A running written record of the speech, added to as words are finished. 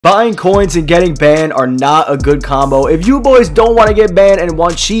Buying coins and getting banned are not a good combo. If you boys don't want to get banned and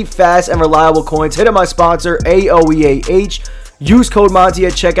want cheap, fast, and reliable coins, hit up my sponsor, AOEAH. Use code Monty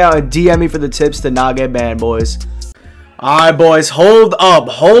at checkout and DM me for the tips to not get banned, boys. Alright, boys, hold up.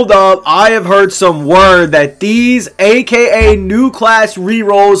 I have heard some word that these aka new class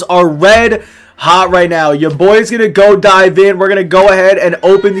rerolls are red hot right now. Your boy's gonna go dive in. We're gonna go ahead and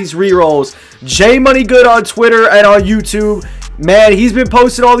open these rerolls. J Money Good on Twitter and on YouTube. Man, he's been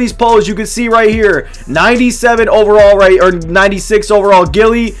posting all these polls. You can see right here, 97 overall, right, or 96 overall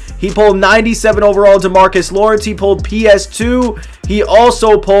Gilly. He pulled 97 overall DeMarcus Lawrence. He pulled PS2. He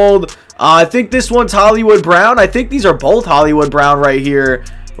also pulled, I think this one's Hollywood Brown. I think these are both Hollywood Brown right here.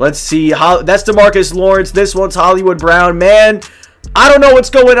 Let's see. That's DeMarcus Lawrence. This one's Hollywood Brown. Man, I don't know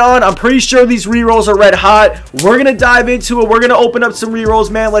what's going on. I'm pretty sure these rerolls are red hot. We're going to dive into it. We're going to open up some rerolls,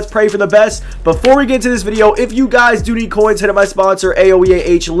 man. Let's pray for the best. Before we get into this video, if you guys do need coins, hit up my sponsor,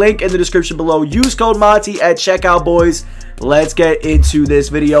 AOEAH. Link in the description below. Use code Monty at checkout, boys. Let's get into this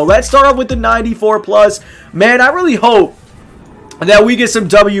video. Let's start off with the 94 plus. Man, I really hope that we get some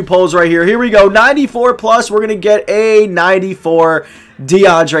W pulls right here. Here we go. 94 plus. We're going to get a 94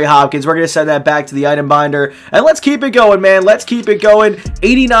 DeAndre Hopkins. We're going to send that back to the item binder. And let's keep it going, man. Let's keep it going.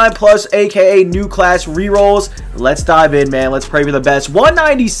 89 plus, aka new class rerolls. Let's dive in, man. Let's pray for the best.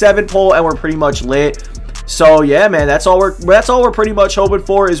 197 pull, and we're pretty much lit. So yeah, man, that's all we're pretty much hoping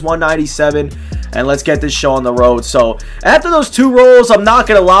for is 197. And let's get this show on the road. So after those two rolls, I'm not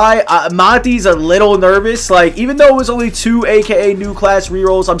gonna lie, Monty's a little nervous. Like, even though it was only two aka new class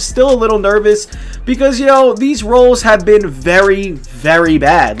rerolls, I'm still a little nervous because, you know, these rolls have been very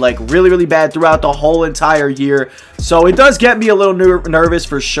bad, like really bad throughout the whole entire year. So it does get me a little nervous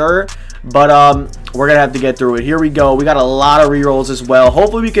for sure. But we're gonna have to get through it. Here we go. We got a lot of rerolls as well.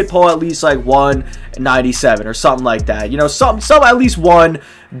 Hopefully we could pull at least like 197 or something like that. You know, some at least one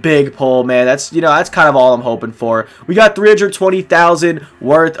big pull, man. That's, you know, that's kind of all I'm hoping for. We got 320,000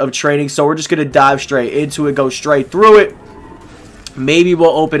 worth of training, so we're just gonna dive straight into it, go straight through it. Maybe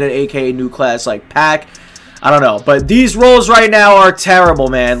we'll open an aka new class like pack. I don't know, but these rolls right now are terrible,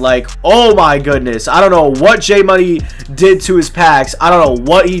 man. Like, oh my goodness. I don't know what J Money did to his packs. I don't know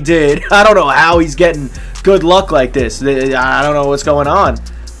what he did. I don't know how he's getting good luck like this. I don't know what's going on.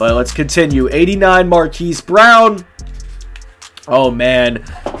 But let's continue. 89 Marquise Brown. Oh, man.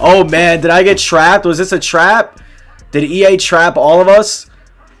 Oh, man. Did I get trapped? Was this a trap? Did EA trap all of us?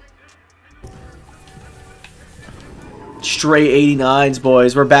 Straight 89s,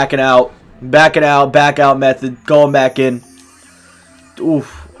 boys. We're backing out. Backing out, back out method, going back in.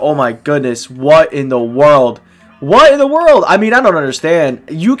 Oof, oh my goodness, what in the world? What in the world? I mean, I don't understand.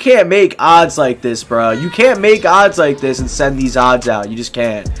 You can't make odds like this, bro. You can't make odds like this and send these odds out. You just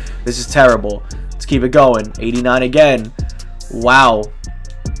can't. This is terrible. Let's keep it going. 89 again. Wow.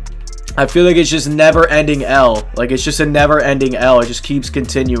 I feel like it's just never-ending L. Like, it's just a never-ending L. It just keeps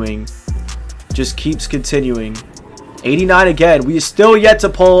continuing. Just keeps continuing. 89 again. We still yet to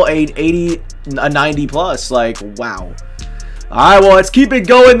pull a 90 plus. Like, wow. Alright, well, let's keep it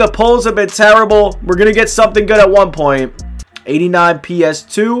going. The pulls have been terrible. We're going to get something good at one point. 89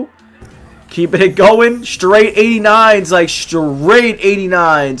 PS2. Keeping it going. Straight 89s. Like, straight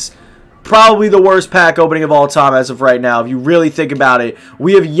 89s. Probably the worst pack opening of all time as of right now, if you really think about it.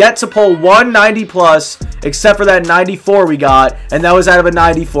 We have yet to pull 190 plus, except for that 94 we got, and that was out of a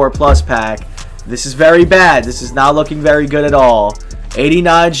 94 plus pack. This is very bad. This is not looking very good at all.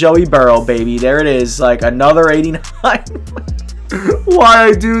 89 Joey Burrow, baby. There it is. Like, another 89. Why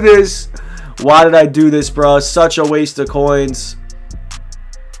did I do this? Why did I do this, bro? Such a waste of coins.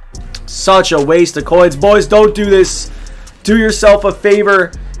 Such a waste of coins. Boys, don't do this. Do yourself a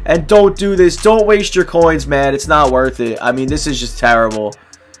favor and don't do this. Don't waste your coins, man. It's not worth it. I mean, this is just terrible.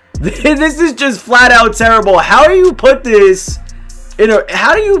 This is just flat out terrible. How do you put this? How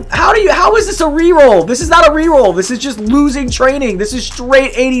is this a reroll? This is not a reroll. This is just losing training. This is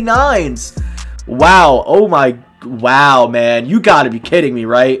straight 89s. Wow. Oh my. Wow, man. You gotta be kidding me,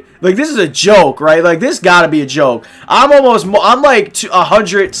 right? Like, this is a joke, right? Like, this gotta be a joke. I'm like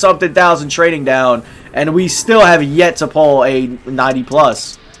 100 something thousand training down, and we still have yet to pull a 90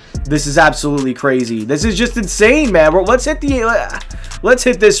 plus. This is absolutely crazy. This is just insane, man. Let's hit this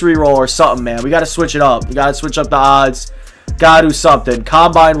reroll or something, man. We gotta switch it up. We gotta switch up the odds. Gotta do something.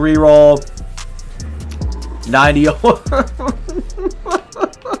 Combine reroll. 90.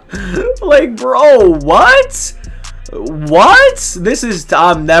 Like, bro, what? What? This is,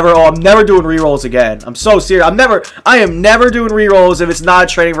 I'm never doing rerolls again. I'm so serious. I am never doing rerolls if it's not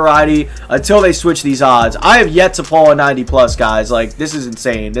training variety until they switch these odds. I have yet to pull a 90 plus, guys. Like, this is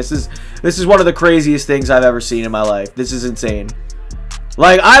insane. This is one of the craziest things I've ever seen in my life. This is insane.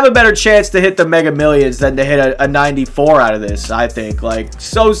 Like, I have a better chance to hit the Mega Millions than to hit a 94 out of this, I think. Like,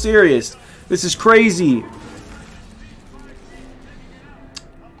 so serious. This is crazy.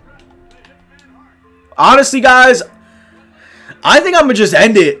 Honestly, guys, I think I'm going to just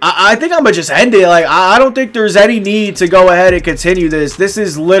end it. I think I'm going to just end it. Like, I don't think there's any need to go ahead and continue this. This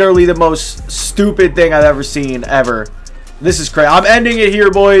is literally the most stupid thing I've ever seen, ever. This is crazy. I'm ending it here,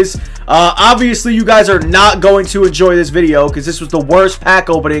 boys. Obviously, you guys are not going to enjoy this video because this was the worst pack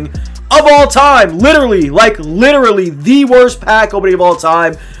opening of all time. Literally, like, literally the worst pack opening of all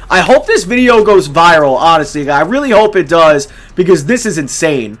time. I hope this video goes viral, honestly. I really hope it does because this is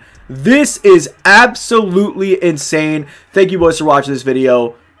insane. This is absolutely insane. Thank you, boys, for watching this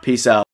video. Peace out.